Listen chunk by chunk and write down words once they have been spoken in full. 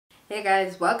Hey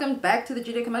guys, welcome back to the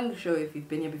Juliet Kamanga show. If you've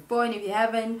been here before and if you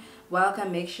haven't,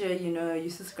 welcome. Make sure you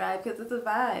subscribe because it's a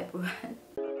vibe.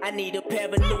 I need a pair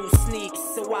of new sneaks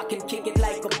so I can kick it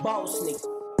like a boss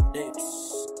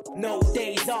nigga. No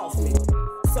days off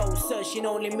nigga. So searching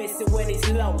only miss it when it's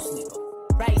lost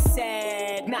nigga. Right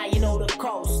side, now you know the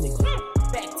coast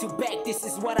nigga. Back to back, this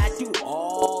is what I do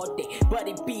all day. But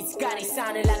it beats got it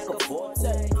sounding like a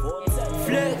forte.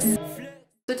 Flex.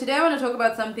 So today I want to talk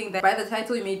about something that by the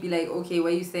title you may be like, okay,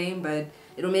 what are you saying? But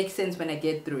it'll make sense when I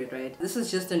get through it, right? This is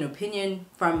just an opinion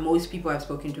from most people I've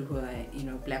spoken to who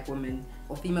are, black women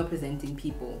or female presenting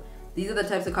people. These are the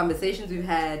types of conversations we've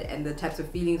had and the types of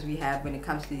feelings we have when it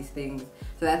comes to these things.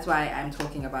 So that's why I'm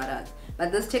talking about us.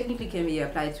 But this technically can be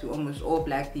applied to almost all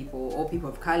black people or people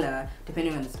of color,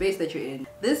 depending on the space that you're in.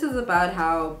 This is about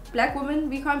how black women,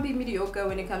 we can't be mediocre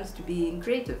when it comes to being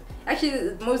creative.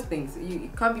 Actually, most things, you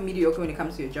can't be mediocre when it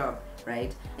comes to your job,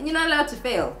 right? And you're not allowed to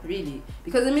fail, really.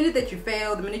 Because the minute that you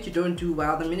fail, the minute you don't do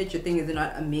well, the minute your thing is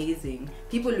not amazing,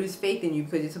 people lose faith in you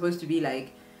because you're supposed to be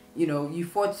like, you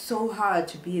fought so hard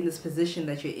to be in this position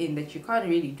that you're in that you can't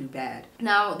really do bad.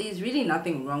 Now, there's really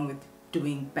nothing wrong with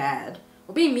doing bad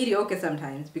or being mediocre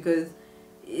sometimes, because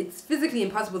it's physically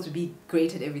impossible to be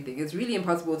great at everything. It's really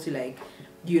impossible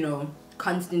to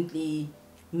constantly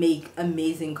make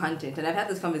amazing content. And I've had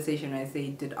this conversation where I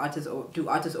say, do artists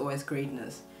owe us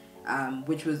greatness?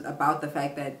 Which was about the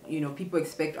fact that people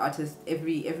expect artists,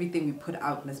 everything we put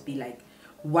out must be like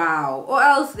wow, or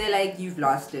else they're like, you've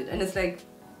lost it. And it's like,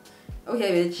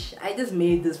 okay bitch, I just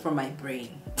made this from my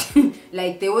brain.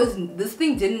 Like this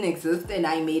thing didn't exist and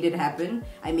I made it happen.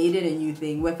 I made it a new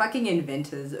thing. We're fucking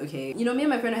inventors, okay? Me and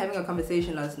my friend are having a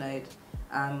conversation last night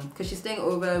because she's staying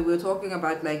over. We were talking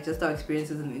about just our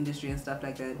experiences in the industry and stuff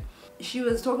like that. She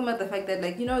was talking about the fact that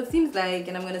it seems like,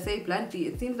 and I'm gonna say it bluntly,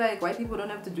 it seems like white people don't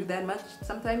have to do that much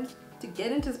sometimes to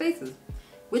get into spaces,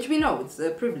 which we know it's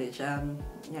a privilege.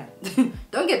 Yeah.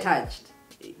 Don't get touched.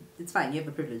 It's fine, you have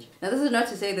the privilege. Now, this is not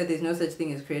to say that there's no such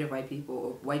thing as creative white people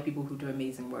or white people who do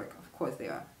amazing work. Of course they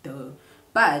are, duh.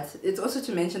 But it's also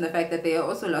to mention the fact that there are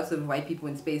also lots of white people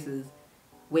in spaces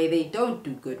where they don't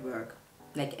do good work,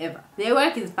 like ever. Their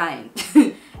work is fine,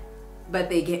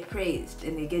 but they get praised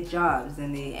and they get jobs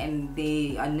and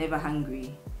they are never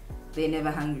hungry. They're never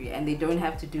hungry and they don't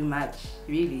have to do much,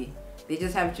 really. They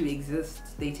just have to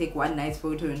exist. They take one nice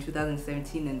photo in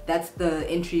 2017 and that's the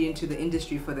entry into the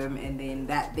industry for them, and then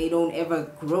that they don't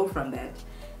ever grow from that.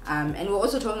 And we're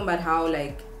also talking about how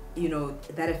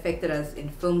that affected us in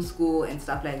film school and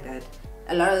stuff like that.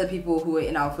 A lot of the people who were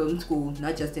in our film school,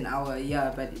 not just in our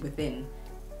year but within,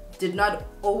 did not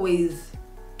always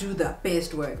do the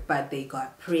best work, but they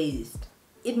got praised.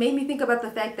 It made me think about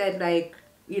the fact that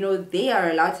they are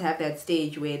allowed to have that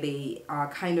stage where they are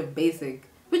kind of basic,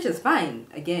 which is fine.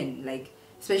 Again,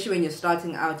 especially when you're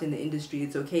starting out in the industry,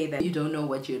 it's okay that you don't know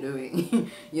what you're doing.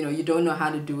 You don't know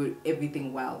how to do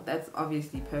everything well. That's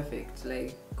obviously perfect.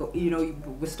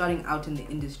 We're starting out in the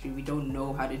industry. We don't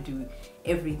know how to do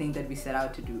everything that we set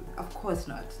out to do. Of course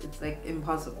not. It's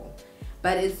impossible.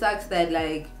 But it sucks that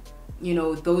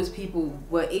those people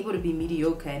were able to be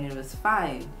mediocre and it was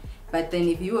fine. But then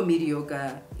if you were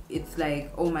mediocre, it's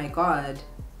like, oh my god,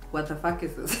 what the fuck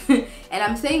is this? And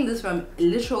I'm saying this from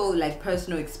literal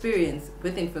personal experience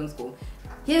within film school.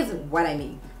 Here's what I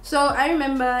mean. So I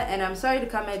remember, and I'm sorry to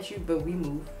come at you, but we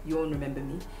move, you won't remember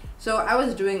me. So I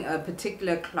was doing a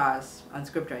particular class on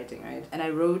script writing, right? And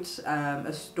I wrote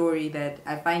a story that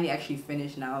I finally actually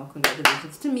finished now.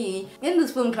 Congratulations to me. In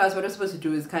this film class, what I'm supposed to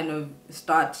do is kind of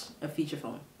start a feature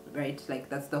film, right?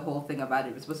 That's the whole thing about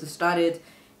it. We're supposed to start it,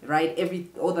 write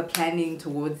all the planning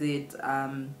towards it,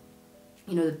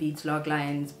 the beats, log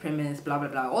lines, premise, blah blah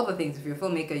blah, all the things. If you're a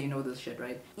filmmaker, you know this shit,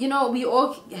 right? We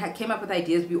all came up with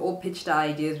ideas, we all pitched our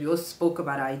ideas, we all spoke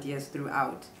about our ideas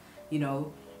throughout,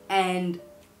 and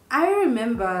I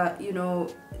remember,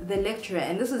 the lecturer,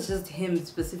 and this is just him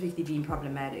specifically being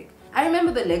problematic. I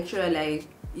remember the lecturer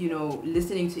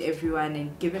listening to everyone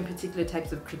and giving particular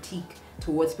types of critique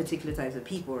towards particular types of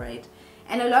people, right?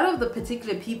 And a lot of the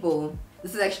particular people,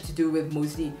 this is actually to do with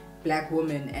mostly black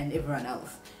women and everyone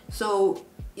else. So,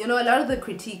 a lot of the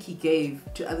critique he gave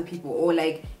to other people, or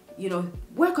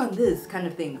work on this kind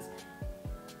of things,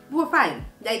 were fine.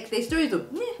 Their stories were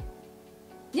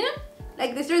meh.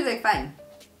 Their stories are fine.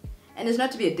 And it's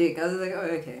not to be a dick. I was like,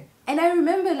 oh, okay. And I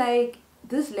remember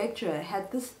this lecturer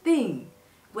had this thing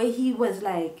where he was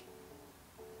like,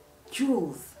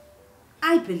 Jules,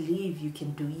 I believe you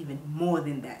can do even more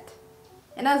than that.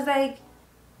 And I was like,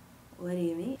 what do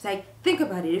you mean? It's like, think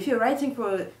about it. If you're writing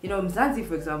for, you know, Mzansi,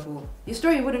 for example, your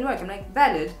story wouldn't work. I'm like,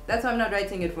 valid. That's why I'm not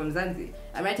writing it for Mzansi.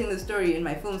 I'm writing the story in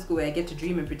my film school where I get to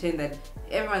dream and pretend that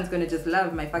everyone's gonna just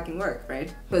love my fucking work,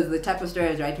 right? Because the type of story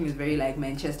I was writing is very like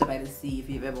Manchester by the Sea, if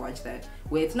you've ever watched that,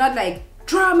 where it's not like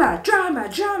drama, drama,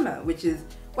 drama, which is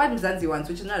what Mzansi wants,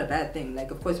 which is not a bad thing. Like,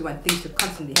 of course, you want things to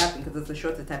constantly happen because it's a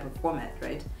shorter type of format,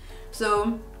 right?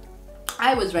 So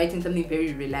I was writing something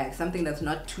very relaxed, something that's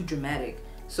not too dramatic.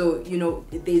 So, you know,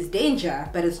 there's danger,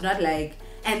 but it's not like,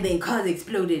 and then cars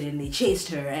exploded and they chased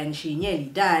her and she nearly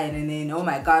died, and then, oh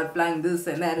my god, flying this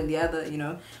and that and the other, you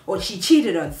know, or she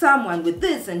cheated on someone with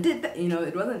this and did that, you know.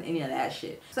 It wasn't any of that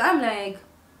shit. So I'm like,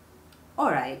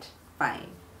 alright, fine.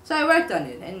 So I worked on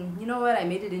it, and you know what, I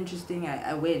made it interesting.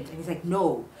 I went, and he's like,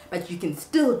 no, but you can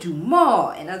still do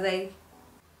more. And I was like,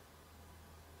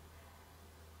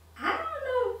 I don't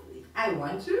know if I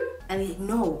want to. And he's like,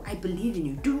 no, I believe in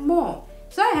you, do more.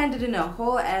 So I handed in a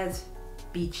whole ass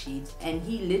beat sheet, and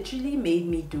he literally made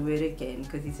me do it again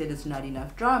because he said it's not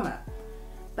enough drama.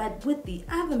 But with the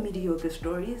other mediocre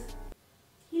stories,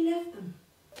 he left them.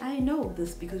 I know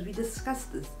this because we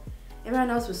discussed this. Everyone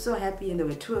else was so happy, and there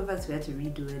were two of us who had to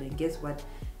redo it, and guess what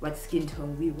skin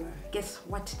tone we were. Guess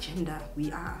what gender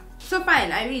we are. So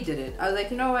fine, I redid it. I was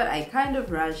like, you know what, I kind of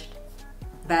rushed.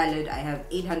 Valid, I have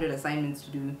 800 assignments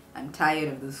to do. I'm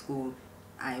tired of this school.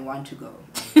 I want to go.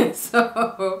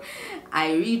 So I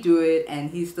redo it,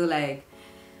 and he's still like,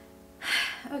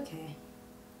 okay.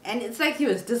 And it's like he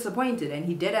was disappointed, and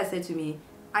he deadass said to me,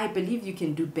 I believe you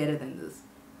can do better than this.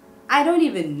 I don't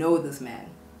even know this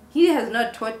man. He has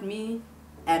not taught me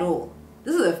at all.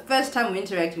 This is the first time we're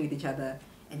interacting with each other,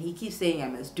 and he keeps saying I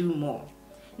must do more.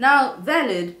 Now,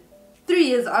 valid, 3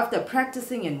 years after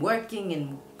practicing and working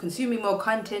and consuming more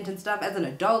content and stuff as an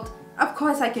adult, of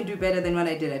course I can do better than what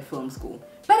I did at film school.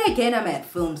 But again, I'm at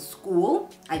film school.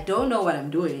 I don't know what I'm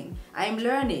doing. I'm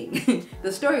learning.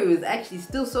 The story was actually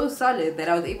still so solid that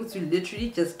I was able to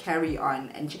literally just carry on.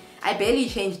 And I barely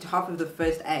changed half of the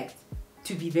first act,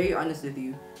 to be very honest with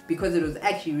you, because it was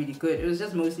actually really good. It was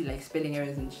just mostly like spelling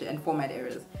errors and format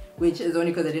errors, which is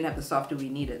only because I didn't have the software we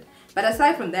needed. But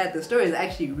aside from that, the story is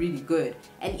actually really good.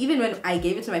 And even when I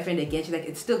gave it to my friend again, she's like,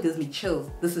 it still gives me chills.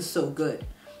 This is so good.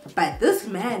 But this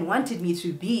man wanted me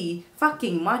to be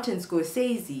fucking Martin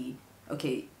Scorsese.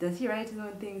 Okay, does he write his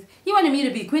own things? He wanted me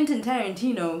to be Quentin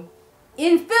Tarantino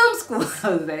in film school.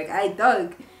 I was like,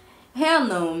 dog, hell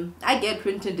no. I get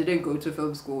Quentin didn't go to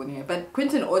film school here, but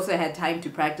Quentin also had time to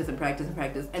practice and practice and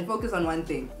practice and focus on one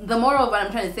thing. The moral of what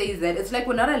I'm trying to say is that it's like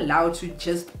we're not allowed to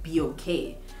just be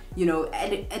okay. You know,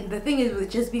 and the thing is with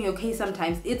just being okay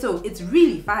sometimes, it's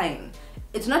really fine.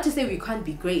 It's not to say we can't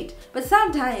be great, but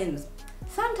sometimes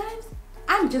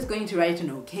I'm just going to write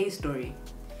an okay story.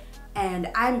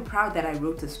 And I'm proud that I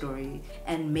wrote a story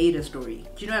and made a story.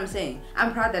 Do you know what I'm saying?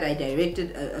 I'm proud that I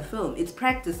directed a film. It's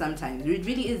practice sometimes. It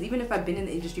really is. Even if I've been in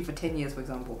the industry for 10 years, for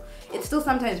example, it's still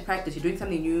sometimes practice. You're doing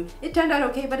something new. It turned out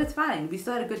okay, but it's fine. We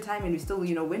still had a good time, and we still,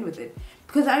 you know, win with it.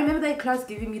 Because I remember that class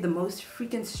giving me the most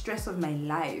freaking stress of my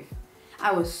life.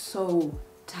 I was so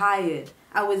tired.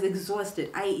 I was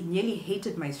exhausted. I nearly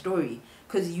hated my story.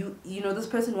 Because you know, this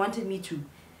person wanted me to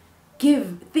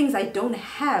give things I don't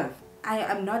have. I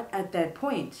am not at that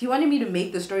point. He wanted me to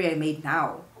make the story I made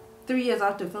now, 3 years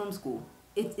after film school.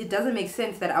 It doesn't make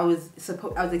sense that I was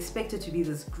expected to be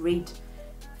this great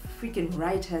freaking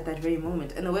writer at that very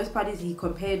moment. And the worst part is he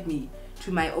compared me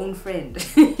to my own friend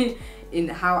in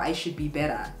how I should be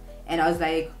better. And I was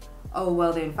like, oh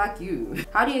well then fuck you.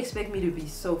 How do you expect me to be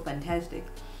so fantastic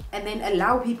and then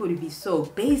allow people to be so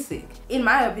basic? In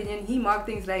my opinion, he marked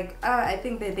things like, I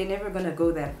think that they're never gonna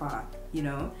go that far, you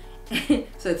know?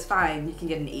 So it's fine, you can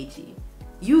get an 80.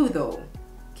 You though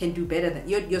can do better than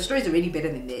your story's already better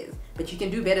than theirs, but you can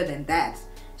do better than that.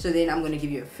 So then I'm going to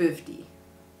give you a 50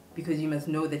 because you must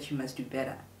know that you must do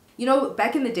better. You know,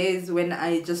 back in the days when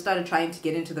I just started trying to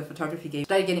get into the photography game,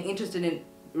 started getting interested in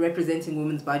representing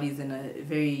women's bodies in a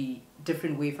very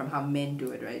different way from how men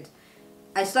do it, right?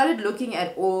 I started looking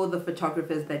at all the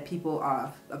photographers that people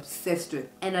are obsessed with,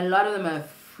 and a lot of them are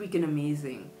freaking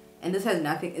amazing. And this has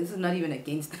nothing, this is not even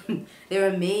against them.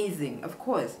 They're amazing, of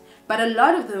course. But a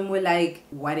lot of them were like,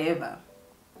 whatever.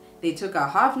 They took a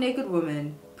half-naked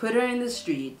woman, put her in the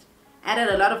street, added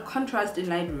a lot of contrast in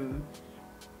Lightroom,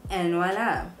 and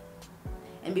voila.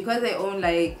 And because they own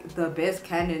like the best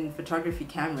Canon photography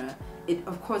camera, it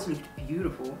of course looked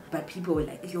beautiful. But people were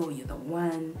like, yo, you're the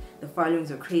one. The followings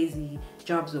are crazy.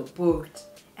 Jobs are booked.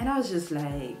 And I was just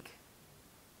like,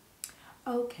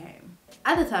 okay.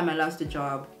 At the time I lost a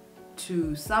job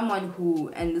to someone who,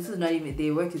 and this is not even,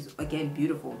 their work is again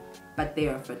beautiful, but they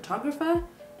are a photographer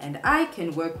and I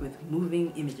can work with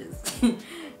moving images.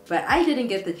 But I didn't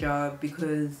get the job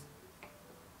because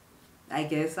I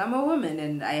guess I'm a woman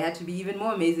and I had to be even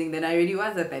more amazing than I really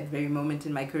was at that very moment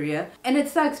in my career. And it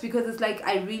sucks because it's like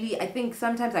I think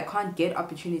sometimes I can't get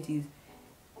opportunities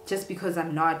just because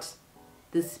I'm not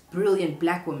this brilliant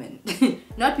black woman.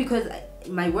 Not because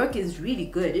my work is really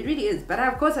good, it really is, but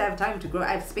of course I have time to grow,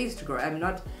 I have space to grow. I'm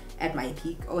not at my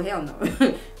peak, oh hell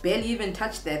no. Barely even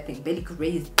touched that thing, barely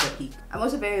grazed the peak. I'm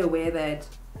also very aware that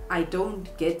I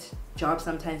don't get jobs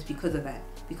sometimes because of that,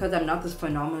 because I'm not this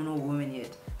phenomenal woman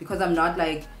yet, because I'm not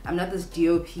this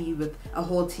DOP with a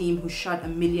whole team who shot a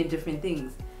million different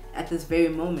things at this very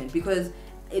moment, because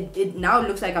it now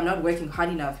looks like I'm not working hard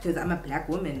enough because I'm a black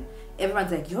woman.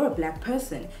 Everyone's like, you're a black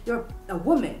person, you're a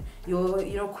woman,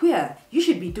 you're queer, you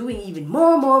should be doing even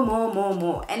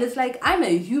more. And it's like, I'm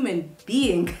a human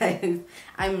being, guys.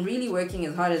 I'm really working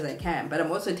as hard as I can, but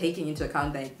I'm also taking into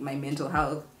account like my mental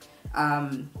health,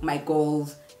 my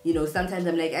goals. You know, sometimes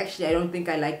I'm like, actually, I don't think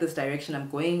I like this direction I'm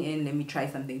going in. Let me try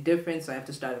something different. So I have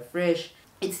to start afresh.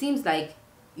 It seems like,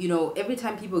 you know, every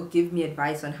time people give me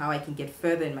advice on how I can get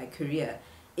further in my career,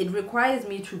 it requires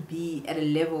me to be at a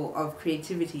level of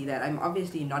creativity that I'm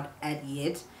obviously not at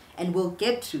yet and will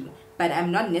get to, but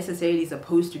I'm not necessarily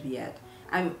supposed to be at.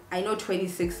 I know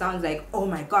 26 sounds like, oh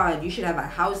my god, you should have a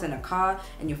house and a car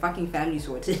and your fucking family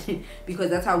sorted because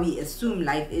that's how we assume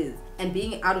life is. And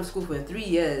being out of school for 3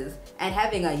 years and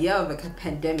having a year of a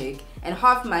pandemic and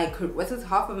half of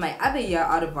my other year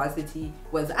out of varsity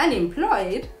was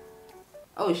unemployed.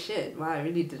 Oh shit, wow, I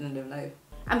really didn't live life.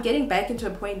 I'm getting back into a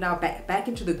point now, back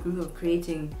into the groove of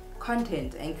creating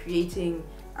content and creating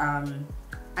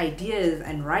ideas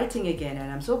and writing again, and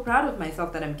I'm so proud of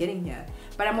myself that I'm getting here.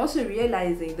 But I'm also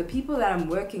realizing the people that I'm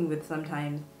working with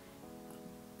sometimes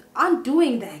aren't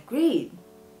doing that great,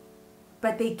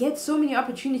 but they get so many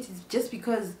opportunities just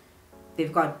because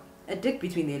they've got a dick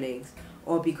between their legs,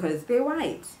 or because they're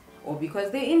white, or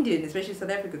because they're Indian, especially South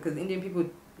Africa, because Indian people,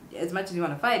 as much as you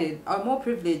want to fight it, are more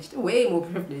privileged, way more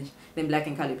privileged than black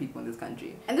and colored people in this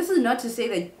country. And this is not to say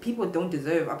that people don't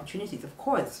deserve opportunities. Of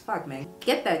course, fuck man,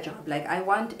 get that job. Like, I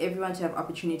want everyone to have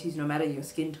opportunities no matter your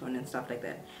skin tone and stuff like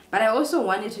that. But I also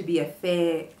want it to be a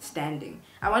fair standing.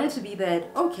 I want it to be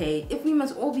that, okay, if we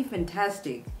must all be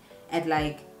fantastic at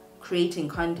like creating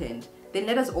content, then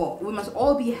we must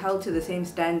all be held to the same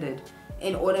standard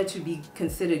in order to be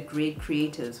considered great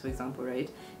creators, for example,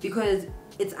 right? Because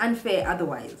it's unfair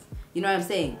otherwise. You know what I'm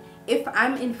saying? If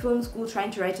I'm in film school trying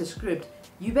to write a script,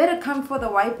 you better come for the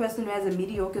white person who has a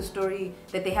mediocre story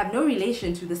that they have no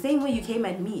relation to, the same way you came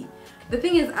at me. The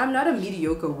thing is, I'm not a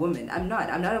mediocre woman. I'm not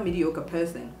a mediocre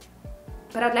person.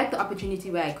 But I'd like the opportunity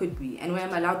where I could be and where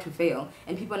I'm allowed to fail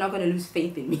and people are not going to lose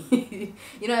faith in me.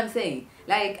 You know what I'm saying?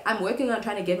 Like, I'm working on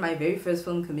trying to get my very first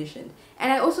film commissioned.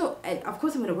 And of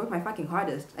course I'm going to work my fucking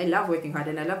hardest. I love working hard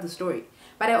and I love the story.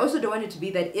 But I also don't want it to be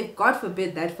that if, God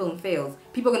forbid, that film fails,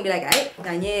 people are going to be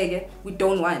like, hey, we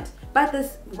don't want. But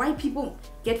this white people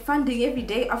get funding every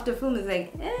day after film is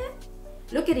like,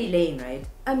 Look at Elaine, right?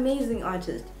 Amazing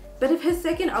artist. But if her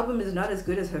second album is not as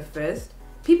good as her first,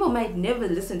 people might never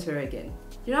listen to her again.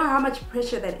 You know how much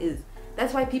pressure that is?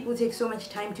 That's why people take so much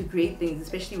time to create things,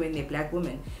 especially when they're black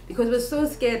women. Because we're so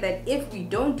scared that if we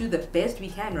don't do the best we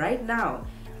can right now,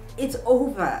 it's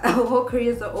over. Our whole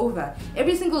careers are over.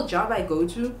 Every single job I go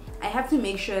to, I have to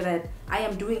make sure that I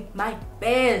am doing my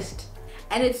best.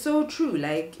 And it's so true.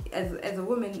 Like, as a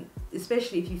woman,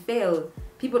 especially if you fail,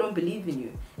 people don't believe in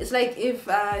you. It's like if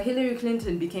Hillary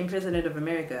Clinton became president of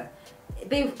America,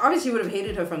 they obviously would have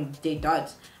hated her from day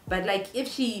dot. But like, if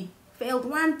she failed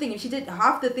one thing, if she did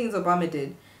half the things Obama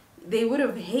did, they would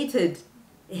have hated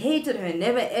her and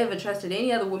never ever trusted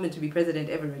any other woman to be president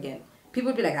ever again.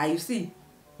 People would be like, you see,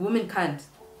 women can't.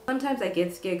 Sometimes I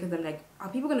get scared because I'm like, are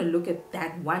people going to look at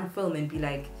that one film and be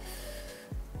like,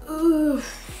 ooh,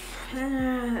 we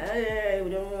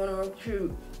don't want to work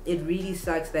through. It really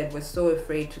sucks that we're so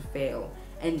afraid to fail.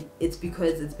 And it's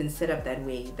because it's been set up that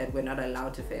way that we're not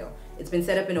allowed to fail. It's been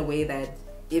set up in a way that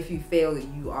if you fail,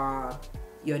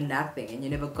 you're nothing and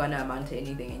you're never gonna amount to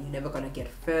anything and you're never gonna get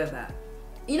further.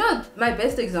 You know, my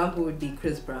best example would be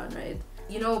Chris Brown, right?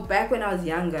 You know, back when I was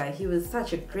younger, he was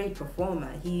such a great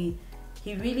performer. He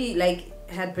really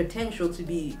had potential to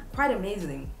be quite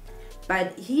amazing.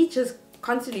 But he just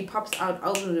constantly pops out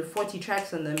albums with 40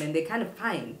 tracks on them and they're kind of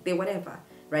fine. They're whatever,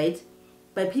 right?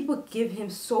 But people give him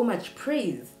so much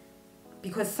praise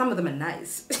because some of them are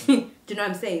nice. Do you know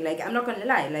what I'm saying? Like, I'm not gonna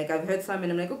lie. Like, I've heard some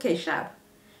and I'm like, okay, sharp.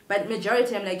 But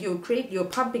majority, I'm like, you're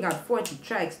pumping out 40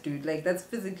 tracks, dude. Like, that's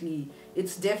physically,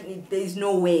 it's definitely, there's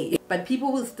no way. But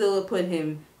people will still put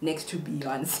him next to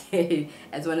Beyonce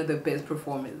as one of the best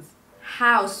performers.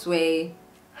 How, Sway?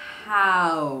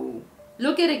 How?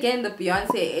 Look at again the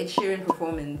Beyonce Ed Sheeran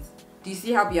performance. Do you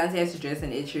see how Beyonce has to dress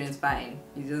and Ed Sheeran's fine?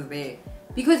 He's just there.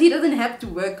 Because he doesn't have to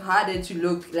work harder to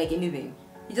look like anything.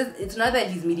 It's not that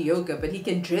he's mediocre, but he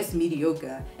can dress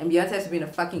mediocre. And Beyonce has to be in a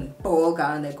fucking ball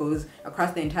gown that goes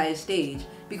across the entire stage.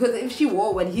 Because if she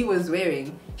wore what he was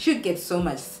wearing, she'd get so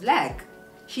much slack.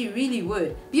 She really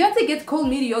would. Beyonce gets called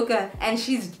mediocre and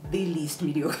she's the least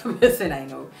mediocre person I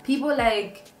know. People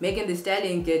like Megan Thee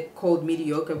Stallion get called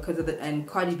mediocre because of and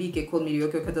Cardi B get called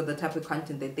mediocre because of the type of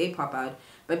content that they pop out.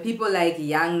 But people like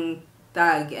Young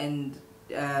Thug and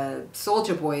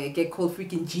Soulja Boy get called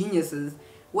freaking geniuses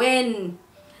when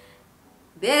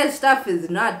their stuff is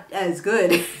not as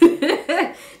good.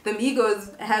 The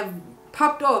Migos have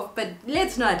popped off, but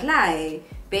let's not lie,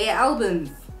 their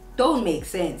albums don't make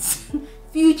sense.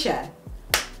 Future,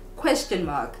 question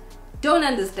mark, don't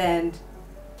understand.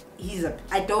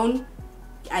 I don't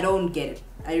get it.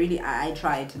 I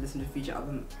tried to listen to Future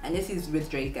album, unless he's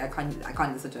with Drake, I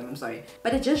can't listen to him, I'm sorry.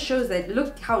 But it just shows that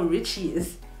look how rich he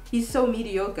is. He's so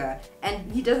mediocre,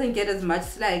 and he doesn't get as much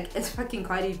slack as fucking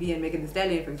Cardi B and Megan Thee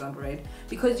Stallion, for example, right?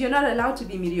 Because you're not allowed to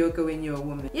be mediocre when you're a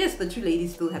woman. Yes, the two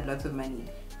ladies still have lots of money,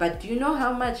 but do you know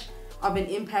how much of an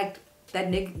impact that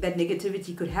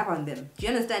negativity could have on them? Do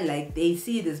you understand? Like, they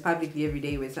see this publicly every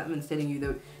day where someone's telling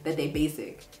you that they're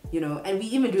basic, you know? And we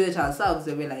even do it to ourselves,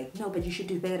 where we're like, no, but you should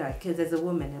do better, because as a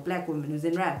woman, a black woman who's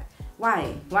in rap,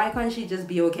 why can't she just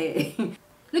be okay?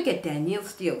 Look at Danielle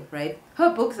Steele, right?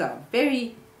 Her books are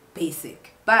very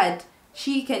basic, but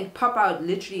she can pop out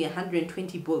literally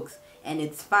 120 books and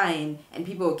it's fine and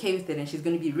people are okay with it, and she's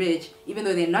going to be rich even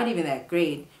though they're not even that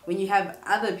great. When you have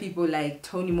other people like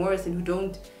Toni Morrison who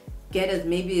don't get as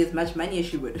much money as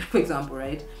she would, for example,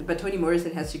 right? But Toni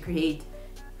Morrison has to create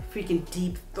freaking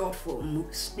deep, thoughtful,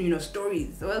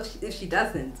 stories. Well, if she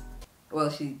doesn't, well,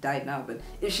 she died now, but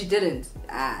if she didn't,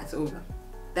 it's over.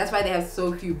 That's why they have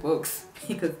so few books,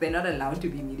 because they're not allowed to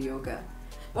be mediocre.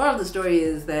 Moral of the story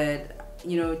is that,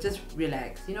 just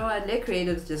relax. You know what? Let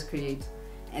creatives just create.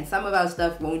 And some of our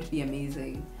stuff won't be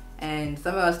amazing. And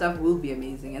some of our stuff will be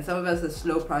amazing. And some of us are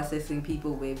slow processing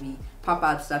people where we pop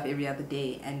out stuff every other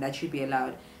day, and that should be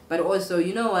allowed. But also,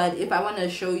 you know what? If I want to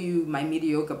show you my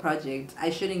mediocre project, I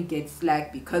shouldn't get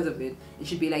slack because of it. It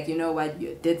should be like, you know what?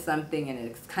 You did something and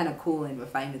it's kind of cool and we're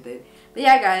fine with it. But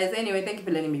yeah, guys, anyway, thank you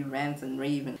for letting me rant and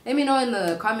rave. And let me know in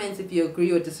the comments if you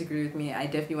agree or disagree with me. I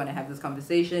definitely want to have this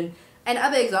conversation. And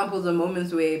other examples of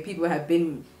moments where people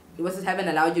haven't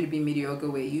allowed you to be mediocre,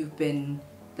 where you've been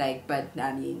like, but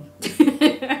I mean, this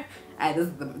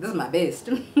is my best,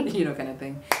 kind of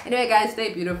thing. Anyway, guys,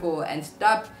 stay beautiful and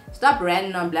stop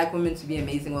ranting on black women to be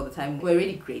amazing all the time. We're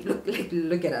really great.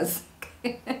 Look at us.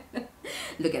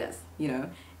 Look at us.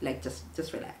 Like,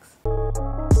 just relax.